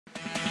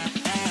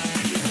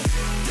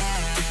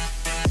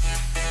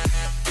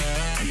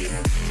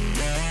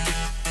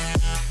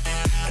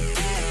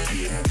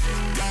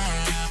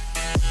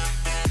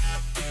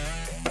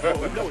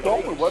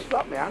Stolen, what's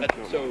up, man?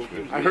 So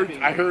I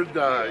heard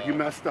you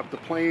messed up the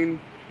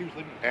plane,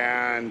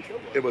 and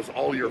it was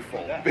all your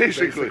fault.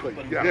 Basically.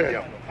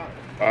 Yeah.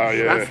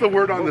 Yeah. That's the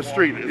word on the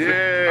street. Is it?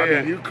 Yeah. I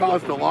mean, you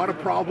caused a lot of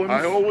problems.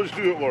 I always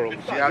do it, Laurel.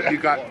 Yeah, you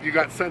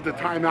got sent to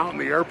timeout in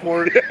the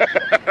airport.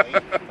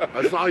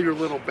 I saw your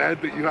little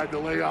bed that you had to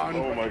lay on.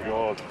 Oh my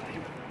God.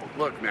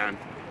 Look, man.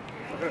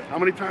 How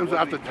many times do I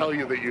have to tell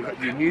you that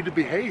you need to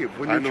behave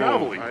when you're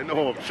traveling? I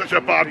know. I'm such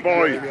a bad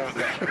boy. Yeah.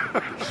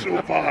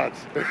 So bad.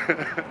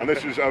 And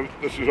this is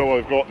all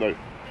I've got now.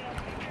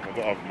 I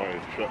don't have my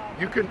shit.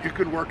 You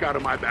can work out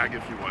of my bag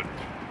if you want.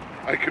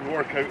 I can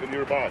work out in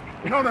your bag.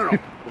 No.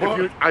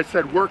 I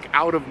said work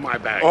out of my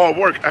bag. Oh,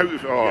 work out.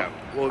 Oh, Yeah.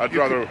 Well, I'd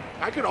rather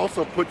I could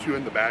also put you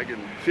in the bag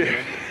and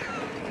if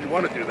you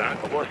want to do that.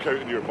 work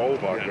out in your ball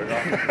bag.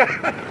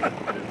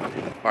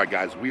 All right,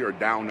 guys, we are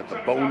down at the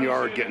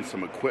boneyard getting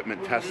some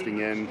equipment testing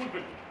in.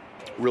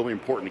 Really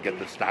important to get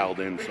this dialed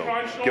in, so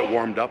get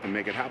warmed up and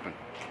make it happen.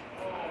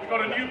 We've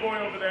got a new boy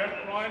over there.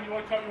 Ryan, you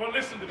want to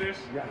listen to this?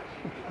 Yeah.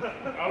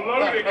 Now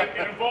loading,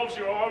 it involves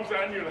your arms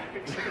and your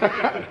legs.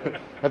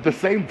 At the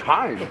same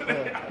time.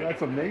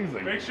 That's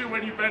amazing. Make sure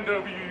when you bend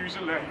over, you use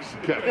your legs.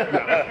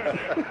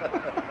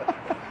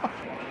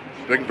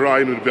 I think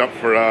Brian would be up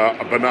for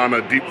a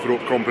banana deep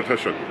throat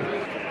competition.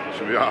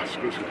 Should we ask?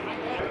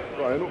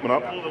 Brian, open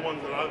up. We're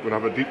going to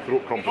have a deep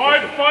throat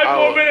competition. Five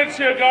more minutes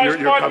here, guys.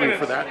 You're 5 coming minutes.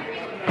 for that?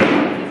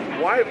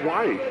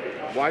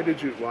 Why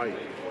did you? Why?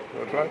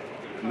 Want to try?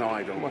 No,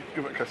 I don't. Come on,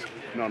 give it a kiss.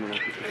 No.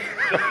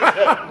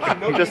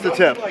 just a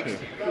tip.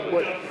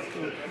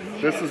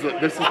 This is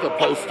the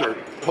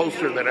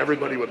poster that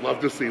everybody would love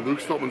to see. Luke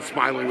Stoltman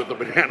smiling with a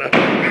banana.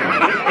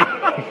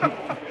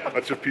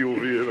 That's your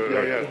POV, isn't it?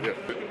 Yeah.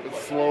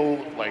 Slow,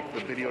 like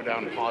the video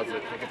down, pause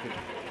it, take a picture.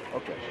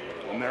 Okay,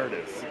 and there it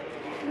is.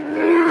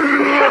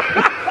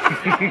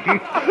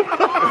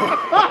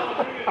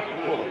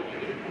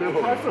 The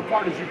impressive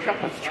part is you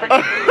kept us straight.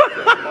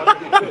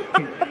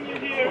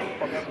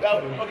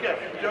 Okay,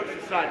 jokes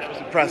aside, that was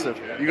impressive.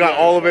 You got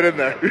all of it in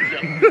there.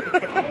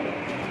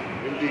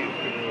 Indeed.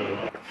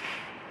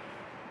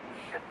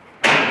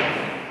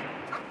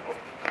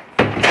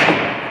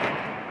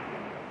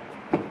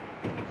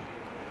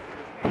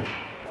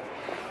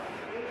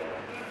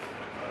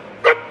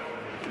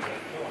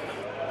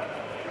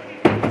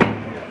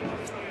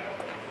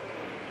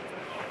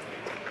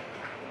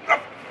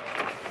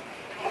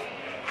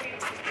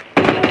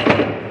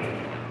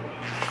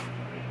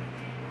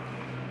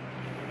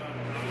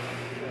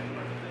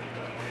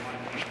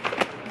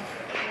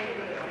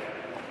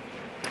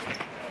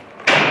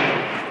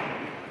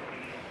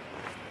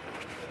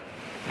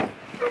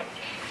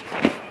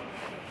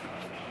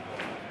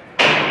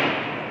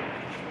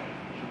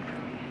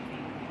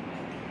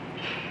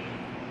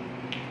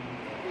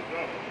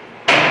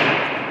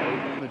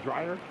 The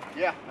dryer?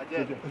 Yeah, I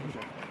did.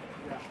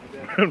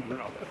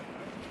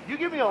 You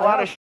give me a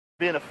lot of shit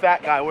being a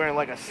fat guy wearing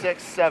like a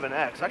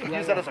 6-7X. I could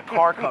use that as a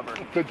car cover.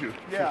 Could you?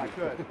 Yeah, I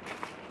could.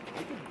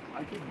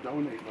 I could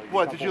donate like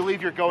What, did you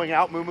leave your going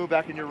out moo-moo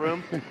back in your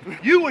room?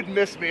 You would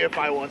miss me if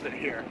I wasn't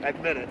here.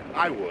 Admit it.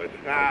 I would.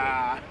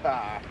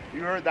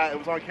 You heard that. It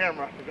was on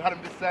camera. I got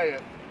him to say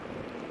it.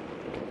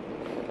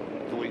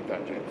 Delete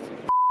that, James.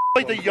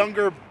 Like the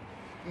younger,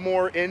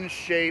 more in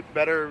shape,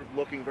 better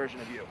looking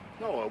version of you.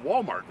 No, a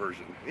Walmart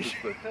version.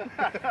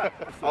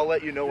 I'll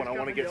let you know when I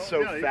want to get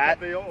so fat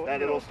that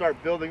it'll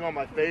start building on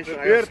my face and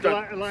I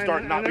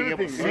start not being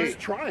able to see. He's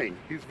trying.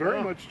 He's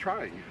very much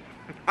trying.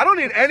 I don't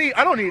need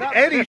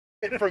any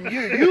shit from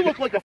you. You look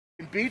like a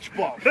f***ing beach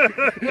bum.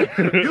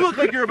 You look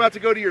like you're about to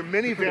go to your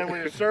minivan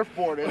with your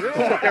surfboard and sit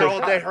there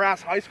all day,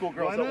 harass high school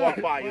girls that walk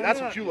by you. That's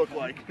what you look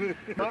like.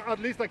 At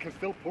least I can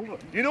still pull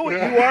it. You know what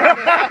you are?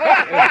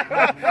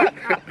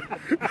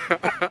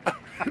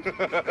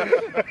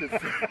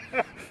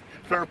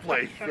 Fair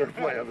play. Fair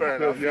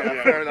enough.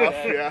 Yeah, fair enough.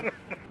 Yeah.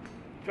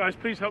 Guys,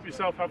 please help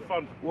yourself. Have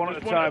fun. One at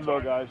a time,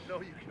 though, guys.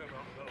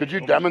 Could you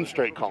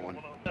demonstrate, Colin?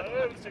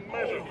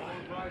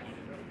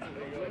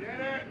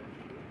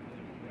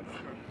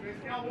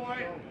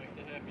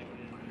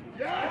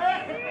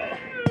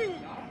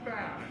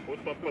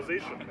 What's my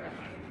position?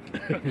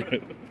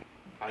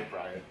 Hi,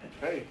 Brian.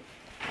 Hey.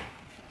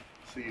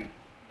 See you.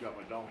 Got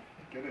my doll.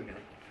 Get in here.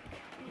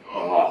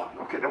 Oh,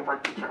 okay, don't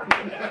break the chair.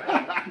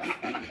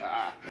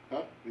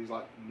 Huh? These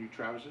like new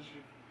Travis's?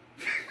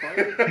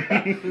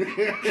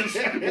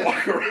 Just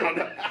walk around.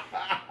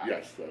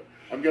 Yes,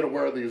 I'm gonna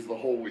wear these the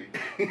whole week.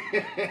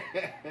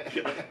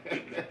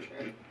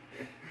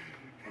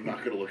 I'm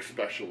not gonna look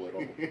special at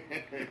all.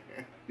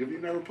 Have you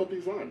never put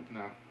these on?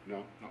 No,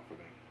 No, not for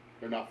me.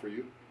 they're not for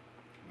you.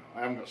 No,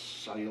 I haven't got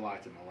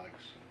cellulite in my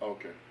legs.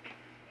 Okay.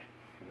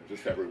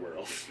 Just everywhere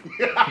else.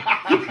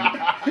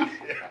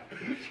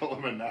 It's all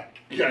in my neck.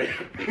 Yeah.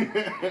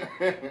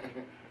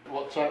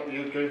 What time were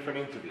you going for an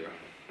interview?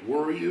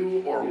 Were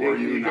you or were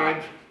you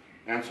not?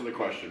 Answer the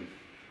question.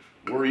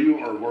 Were you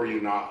or were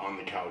you not on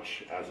the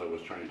couch as I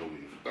was trying to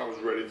leave? I was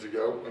ready to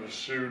go, and as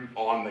soon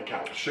On the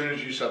couch.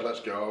 as you said let's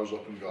go, I was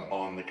up and gone.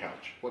 On the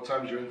couch. What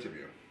time's your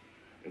interview?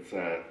 It's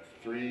at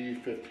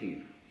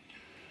 3:15.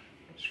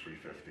 It's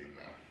 3:15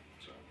 now,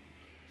 so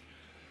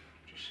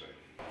just say.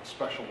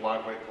 Special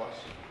lightweight class.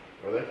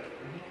 Are they? I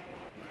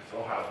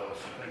still have those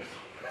things.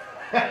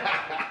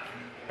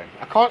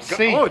 I can't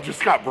see. Oh, it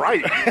just got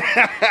bright.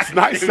 It's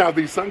nice to have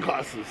these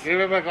sunglasses. Give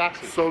me my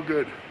glasses. So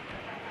good.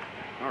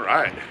 All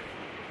right.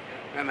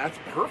 And that's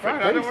perfect.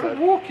 Right, I don't want Thanks,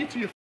 to walk you to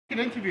your f***ing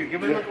interview.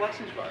 Give me my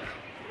glasses back.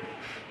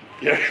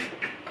 Yeah.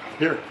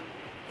 Here.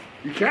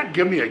 You can't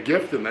give me a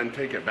gift and then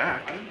take it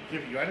back. I didn't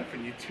give you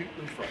anything. You took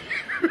them from me.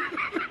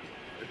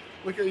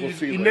 Look at We'll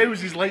see he later.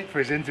 knows he's late for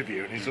his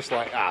interview, and he's just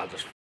like,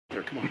 just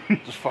Here, come on.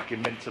 just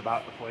fucking mince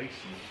about the place.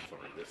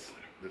 Sorry, this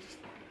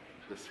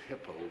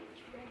hippo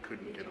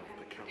couldn't get off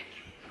the couch.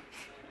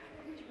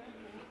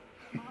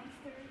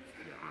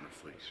 Yeah,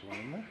 honestly.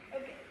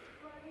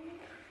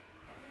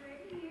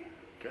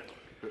 Okay.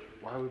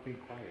 Why are we being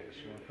quiet? Is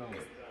she want to film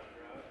it?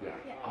 Yeah.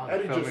 I'm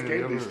Eddie just filming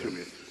gave the these other to room.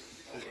 me.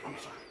 I'm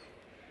sorry.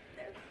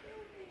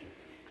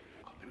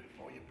 I'll do it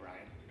for you,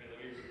 Brian.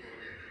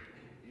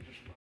 You just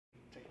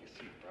take your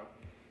seat, bro.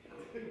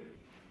 Okay,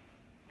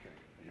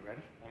 are you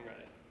ready? I'm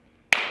ready.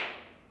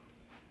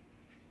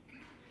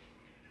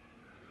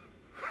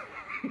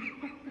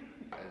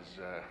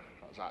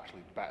 That's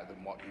actually better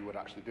than what you would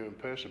actually do in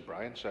person,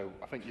 Brian. So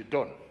I think you're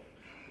done.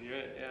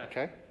 Yeah.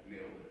 Okay?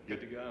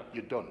 Good to go.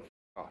 You're done.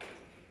 Off.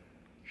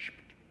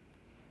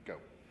 Go.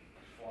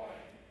 Fly,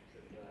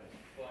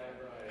 Brian.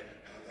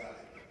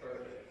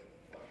 Perfect.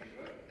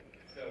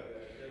 So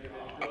good.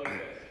 What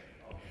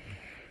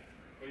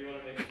do you want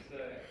to make it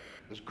say?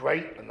 There's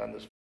great, and then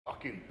there's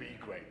fucking be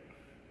great.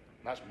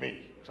 And that's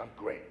me, because I'm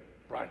great.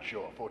 Brian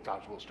Shaw, 4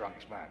 times world's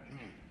strongest man.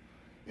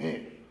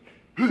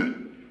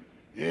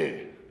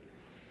 Yeah.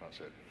 That's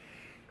it.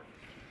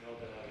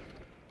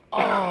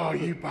 Oh,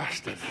 you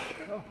bastard.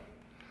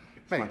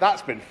 Mate,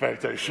 that's been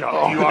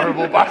photoshopped, you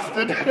horrible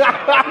bastard.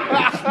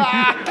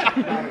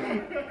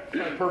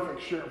 My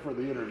perfect shirt for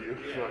the interview.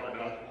 So,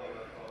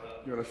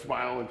 you want to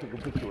smile and take a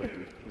picture with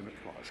me?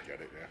 Oh, let's get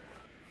it,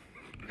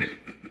 yeah.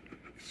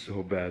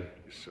 So bad.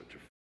 You're such a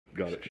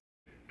Got it.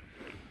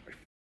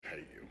 I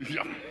hate you.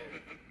 Yeah.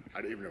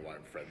 I don't even know why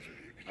I'm friends with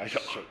you. 'Cause I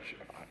you're know. such a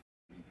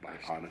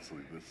bastard.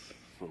 Honestly, this is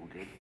so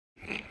good.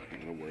 I'm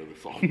gonna wear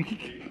this all. Come in,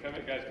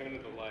 guys, come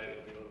into the light.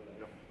 It'll be a little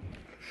better.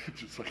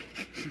 just like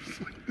this.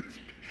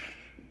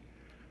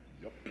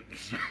 Yep.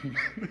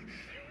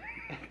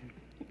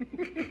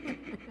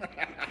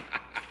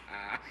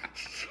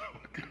 So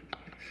good.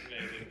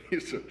 Amazing.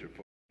 You're such a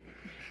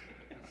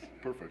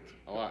Perfect.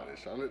 I like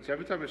this.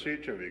 Every time I see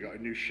each other, you got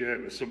a new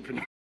shirt with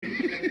something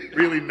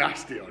really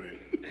nasty on it.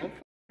 I'll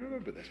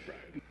remember this,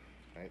 Brian.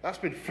 Right, that's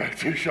been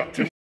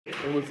photoshopped.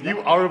 It was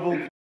You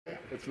horrible.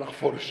 It's not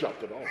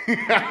photoshopped at all.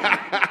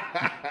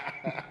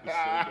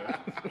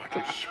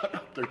 Okay, shut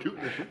up. They're doing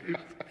it.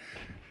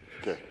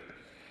 Okay.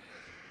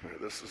 All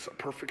right, this is a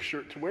perfect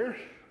shirt to wear.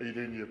 Are you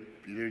doing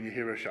your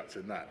hero shots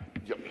in that?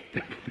 Yep.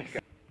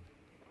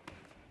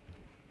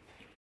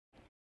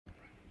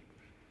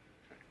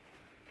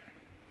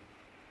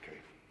 Okay.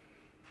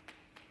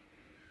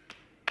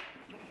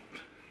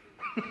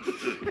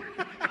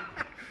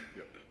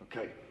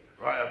 Okay.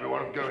 Right,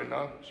 everyone, I'm going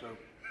now. So,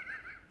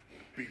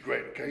 be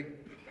great, okay?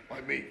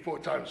 Like me, 4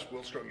 times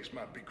world's strongest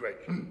man. Be great.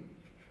 You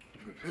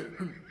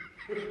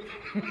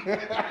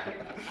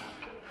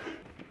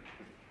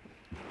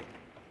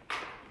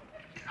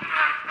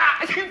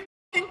fucking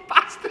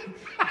bastard!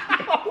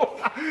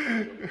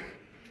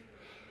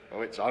 Oh,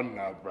 it's on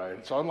now, Brian.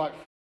 It's on like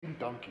fucking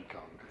Donkey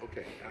Kong.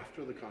 Okay,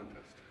 after the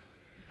contest.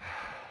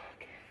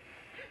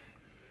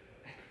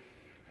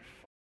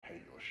 I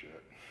hate your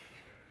shirt.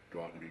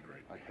 Go out and be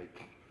great. I hate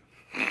you.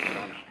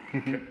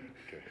 Okay.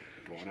 Okay.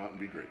 Go on out and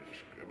be great.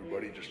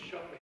 Everybody just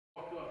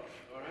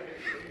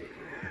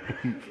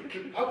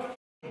How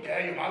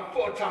dare you, man?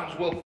 4 times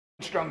world's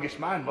strongest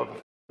man,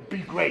 mother. Be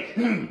great.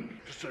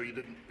 Just so you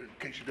didn't, in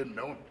case you didn't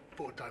know, I'm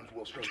 4 times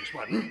world's strongest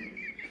man.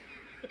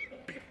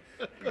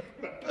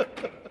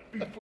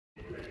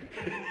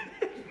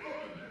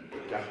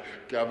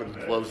 Gavin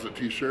loves the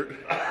t-shirt.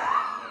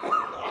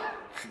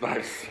 It's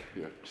nice.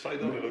 Yeah.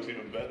 Side on, it looks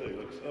even better. It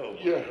looks, oh, my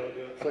Yeah. God,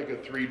 yeah. It's like a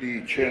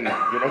 3D chin,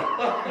 you know?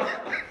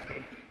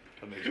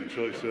 Amazing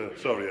choice.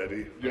 Sorry,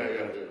 Eddie.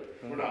 Yeah.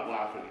 We're not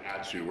laughing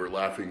at you. We're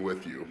laughing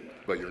with you,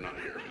 but you're not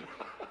here.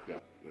 Yeah.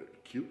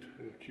 Cute.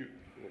 Cute.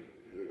 Like,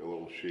 a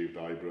little shaved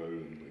eyebrow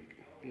and like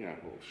Yeah. a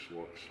little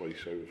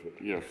slice out of it.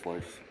 Yeah,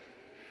 slice.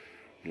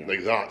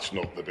 Like that's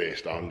not the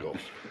best angle.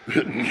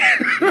 And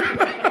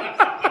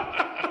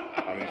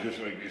he's just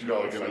like he's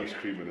got like an ice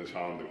cream in his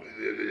hand.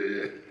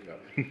 Yeah.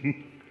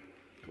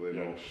 Glenn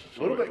Ross. A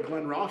little bit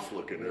Glenn Ross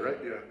looking, right?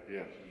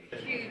 Yeah.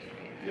 Huge.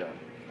 Yeah.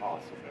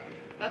 Awesome, man.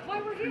 That's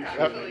why we're here,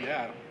 actually.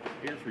 Yeah.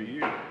 Here for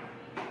you.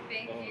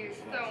 Thank you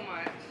so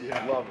much.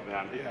 Yeah. Love it,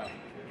 man. Yeah.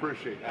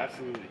 Appreciate it.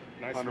 Absolutely.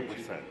 Nice to meet you.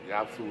 100%.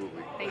 Yeah,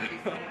 absolutely. Thank you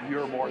so much.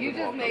 You're more You than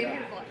just welcome. made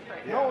his life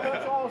right. No,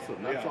 that's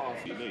awesome. That's Yeah.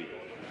 awesome. Unique.